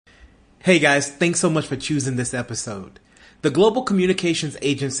Hey guys, thanks so much for choosing this episode. The global communications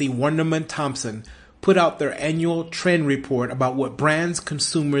agency Wunderman Thompson put out their annual trend report about what brands,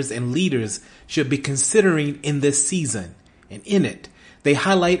 consumers, and leaders should be considering in this season. And in it, they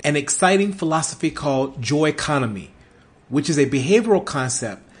highlight an exciting philosophy called Joyconomy, which is a behavioral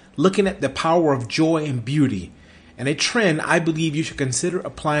concept looking at the power of joy and beauty, and a trend I believe you should consider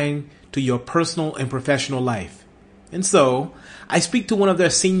applying to your personal and professional life. And so, I speak to one of their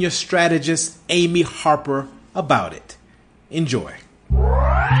senior strategists, Amy Harper, about it. Enjoy.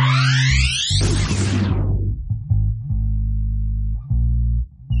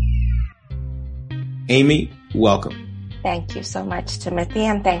 Amy, welcome. Thank you so much, Timothy,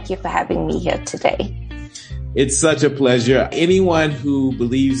 and thank you for having me here today. It's such a pleasure. Anyone who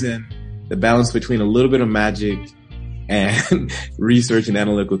believes in the balance between a little bit of magic and research and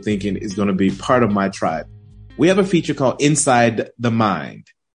analytical thinking is going to be part of my tribe. We have a feature called Inside the Mind,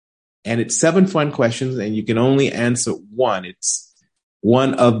 and it's 7 fun questions, and you can only answer one. It's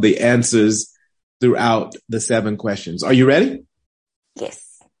one of the answers throughout the 7 questions. Are you ready?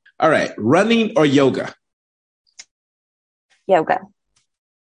 Yes. All right. Running or yoga? Yoga.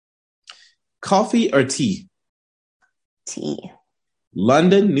 Coffee or tea? Tea.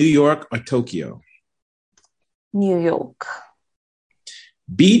 London, New York, or Tokyo? New York.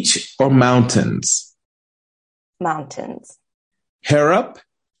 Beach or mountains? Mountains. Hair up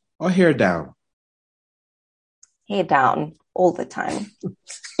or hair down? Hair down all the time.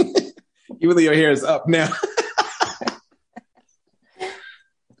 Even though your hair is up now.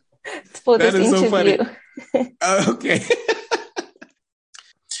 It's for that this interview. So funny. Okay.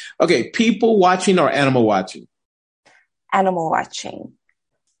 Okay. People watching or animal watching? Animal watching.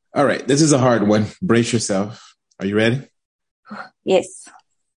 All right. This is a hard one. Brace yourself. Are you ready? Yes.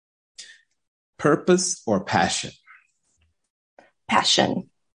 Purpose or passion? Passion.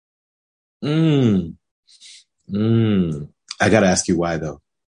 I got to ask you why, though.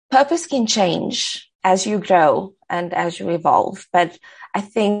 Purpose can change as you grow and as you evolve, but I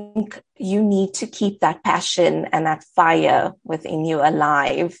think you need to keep that passion and that fire within you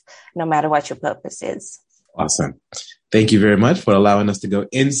alive, no matter what your purpose is. Awesome. Thank you very much for allowing us to go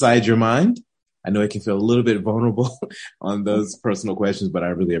inside your mind. I know it can feel a little bit vulnerable on those personal questions, but I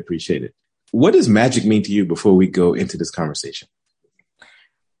really appreciate it. What does magic mean to you before we go into this conversation?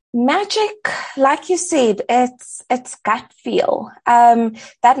 Magic, like you said, it's gut feel.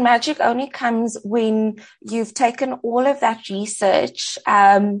 That magic only comes when you've taken all of that research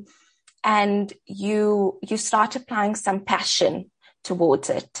and you start applying some passion towards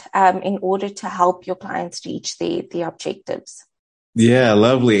it in order to help your clients reach the objectives. Yeah,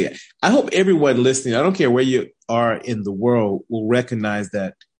 lovely. I hope everyone listening, I don't care where you are in the world, will recognize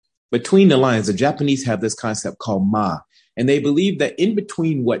that between the lines, the Japanese have this concept called ma, and they believe that in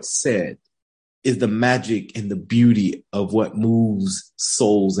between what's said is the magic and the beauty of what moves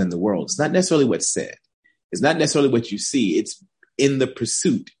souls in the world. It's not necessarily what's said. It's not necessarily what you see. It's in the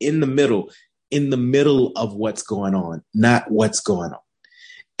pursuit, in the middle of what's going on, not what's going on.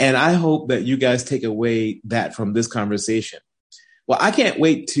 And I hope that you guys take away that from this conversation. Well, I can't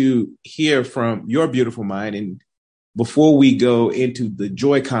wait to hear from your beautiful mind. And before we go into the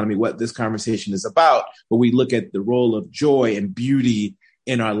joy economy, what this conversation is about, where we look at the role of joy and beauty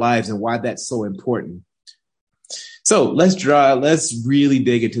in our lives and why that's so important. So let's really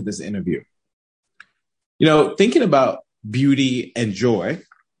dig into this interview. You know, thinking about beauty and joy,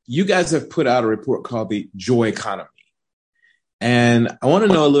 you guys have put out a report called the Joyconomy. And I want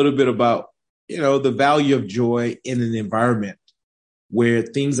to know a little bit about, the value of joy in an environment where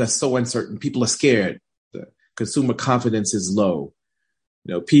things are so uncertain. People are scared. The consumer confidence is low.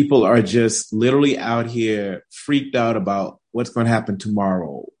 People are just literally out here freaked out about what's going to happen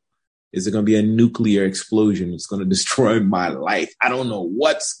tomorrow. Is it going to be a nuclear explosion? It's going to destroy my life. I don't know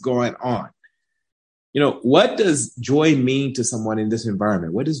what's going on. What does joy mean to someone in this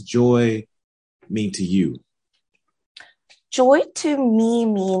environment? What does joy mean to you? Joy to me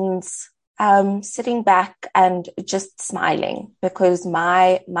means sitting back and just smiling because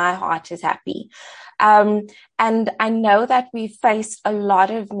my heart is happy. And I know that we've faced a lot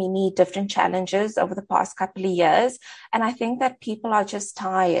of many different challenges over the past couple of years. And I think that people are just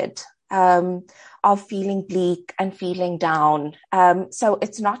tired of feeling bleak and feeling down. So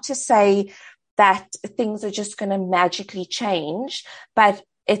it's not to say that things are just going to magically change, but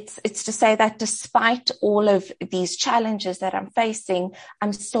it's to say that despite all of these challenges that I'm facing,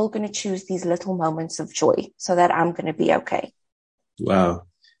 I'm still going to choose these little moments of joy so that I'm going to be okay. Wow.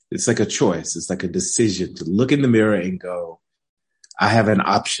 It's like a choice. It's like a decision to look in the mirror and go, I have an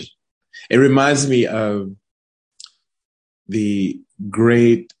option. It reminds me of the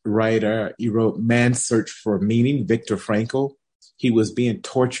great writer. He wrote Man's Search for Meaning, Viktor Frankl. He was being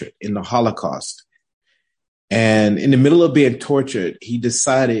tortured in the Holocaust. And in the middle of being tortured, he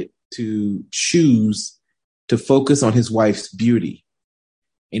decided to choose to focus on his wife's beauty.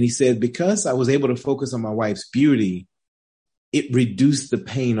 And he said, because I was able to focus on my wife's beauty, it reduced the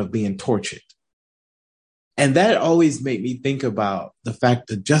pain of being tortured. And that always made me think about the fact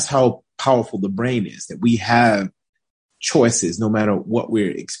that just how powerful the brain is, that we have choices no matter what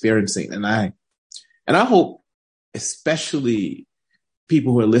we're experiencing. And I hope especially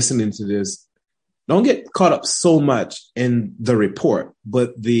people who are listening to this don't get caught up so much in the report,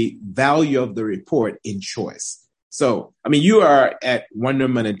 but the value of the report in choice. So, I mean, you are at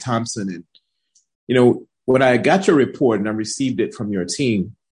Wonderman and Thompson, and, you know, when I got your report and I received it from your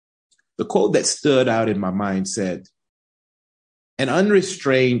team, the quote that stood out in my mind said, an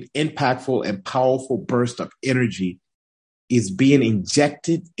unrestrained, impactful, and powerful burst of energy is being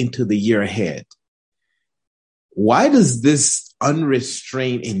injected into the year ahead. Why does this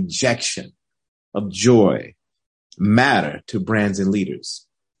unrestrained injection of joy matter to brands and leaders?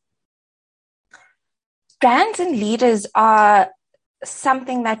 Brands and leaders are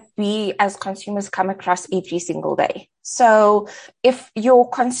something that we as consumers come across every single day. So if your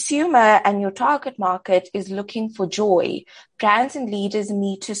consumer and your target market is looking for joy, brands and leaders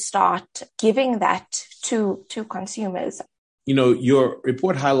need to start giving that to consumers. You know, your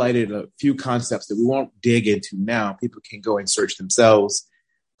report highlighted a few concepts that we won't dig into now. People can go and search themselves,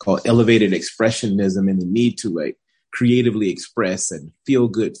 called elevated expressionism, and the need to like creatively express and feel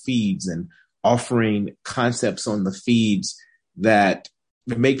good feeds, and offering concepts on the feeds that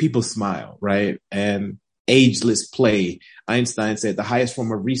make people smile, right? And ageless play. Einstein said the highest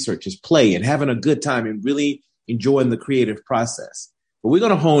form of research is play and having a good time and really enjoying the creative process. But we're going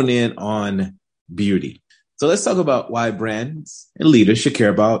to hone in on beauty. So let's talk about why brands and leaders should care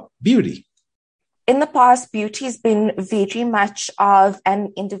about beauty. In the past, beauty has been very much of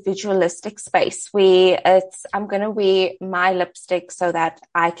an individualistic space where it's, I'm going to wear my lipstick so that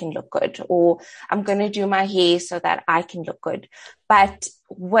I can look good, or I'm going to do my hair so that I can look good. But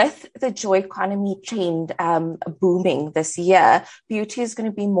with the Joyconomy trend booming this year, beauty is going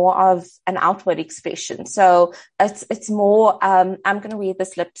to be more of an outward expression. So it's more, I'm going to wear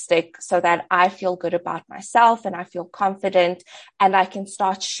this lipstick so that I feel good about myself and I feel confident, and I can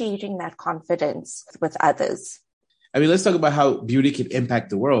start sharing that confidence with others. I mean, let's talk about how beauty can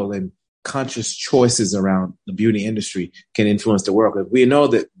impact the world, and conscious choices around the beauty industry can influence the world. Because we know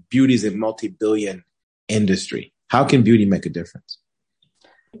that beauty is a multi-billion industry. How can beauty make a difference?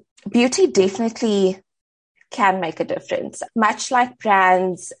 Beauty definitely can make a difference, much like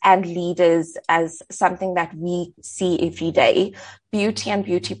brands and leaders as something that we see every day. Beauty and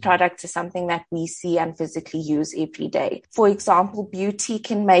beauty products is something that we see and physically use every day. For example, beauty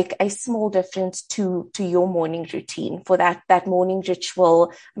can make a small difference to your morning routine. For that morning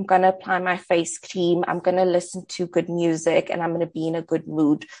ritual, I'm going to apply my face cream, I'm going to listen to good music, and I'm going to be in a good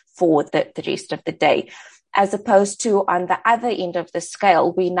mood for the rest of the day. As opposed to on the other end of the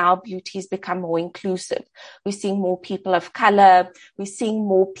scale, where now beauty's become more inclusive. We're seeing more people of color. We're seeing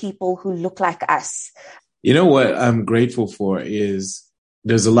more people who look like us. You know what I'm grateful for is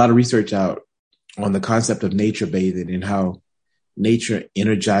there's a lot of research out on the concept of nature bathing and how nature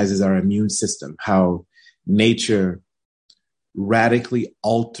energizes our immune system, how nature radically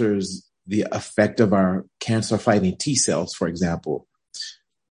alters the effect of our cancer-fighting T cells, for example.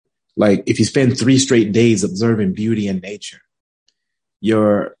 Like if you spend 3 straight days observing beauty in nature,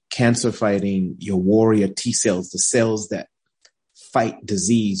 your cancer fighting, your warrior T cells, the cells that fight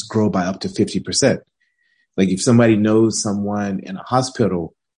disease, grow by up to 50%. Like if somebody knows someone in a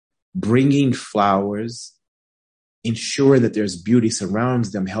hospital, bringing flowers, ensure that there's beauty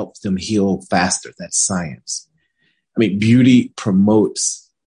surrounds them, helps them heal faster. That's science. I mean, beauty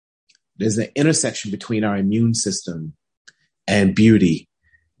promotes, there's an intersection between our immune system and beauty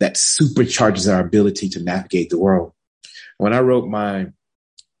that supercharges our ability to navigate the world. When I wrote my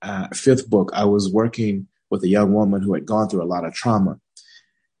 5th book, I was working with a young woman who had gone through a lot of trauma.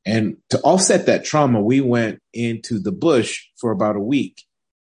 And to offset that trauma, we went into the bush for about a week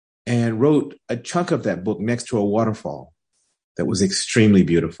and wrote a chunk of that book next to a waterfall that was extremely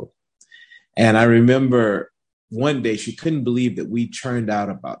beautiful. And I remember one day she couldn't believe that we churned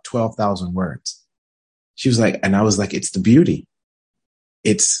out about 12,000 words. She was like, and I was like, it's the beauty.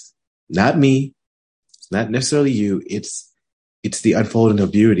 It's not me. It's not necessarily you. It's the unfolding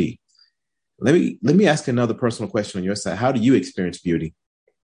of beauty. Let me ask another personal question on your side. How do you experience beauty?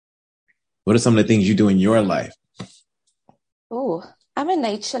 What are some of the things you do in your life? Oh, I'm a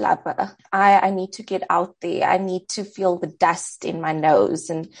nature lover. I need to get out there. I need to feel the dust in my nose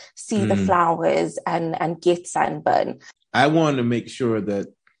and see the flowers and get sunburn. I want to make sure that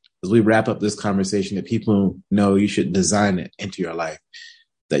as we wrap up this conversation, that people know you should design it into your life,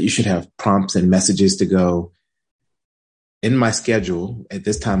 that you should have prompts and messages to go, in my schedule at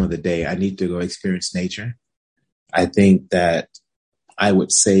this time of the day, I need to go experience nature. I think that I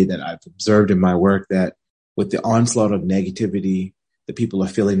would say that I've observed in my work that with the onslaught of negativity that people are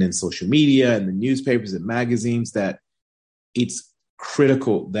feeling in social media and the newspapers and magazines, that it's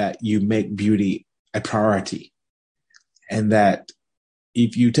critical that you make beauty a priority. And that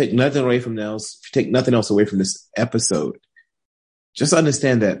if you take nothing away from else, if you take nothing else away from this episode, just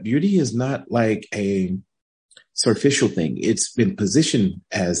understand that beauty is not like a superficial thing. It's been positioned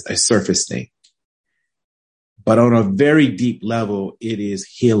as a surface thing. But on a very deep level, it is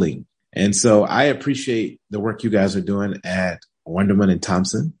healing. And so I appreciate the work you guys are doing at Wonderman and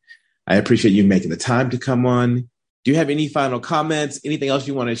Thompson. I appreciate you making the time to come on. Do you have any final comments? Anything else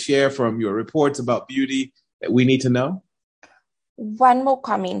you want to share from your reports about beauty that we need to know? One more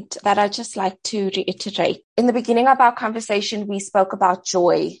comment that I'd just like to reiterate. In the beginning of our conversation, we spoke about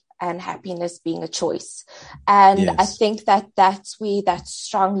joy and happiness being a choice. And yes. I think that that's where that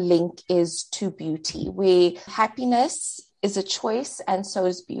strong link is to beauty, where happiness is a choice and so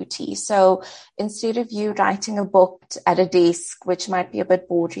is beauty. So instead of you writing a book at a desk, which might be a bit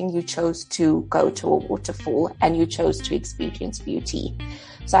boring, you chose to go to a waterfall and you chose to experience beauty.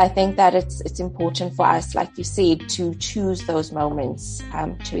 So I think that it's important for us, like you said, to choose those moments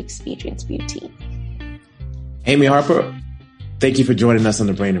to experience beauty. Amy Harper, thank you for joining us on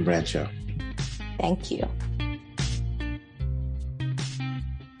the Brain and Brand Show. Thank you.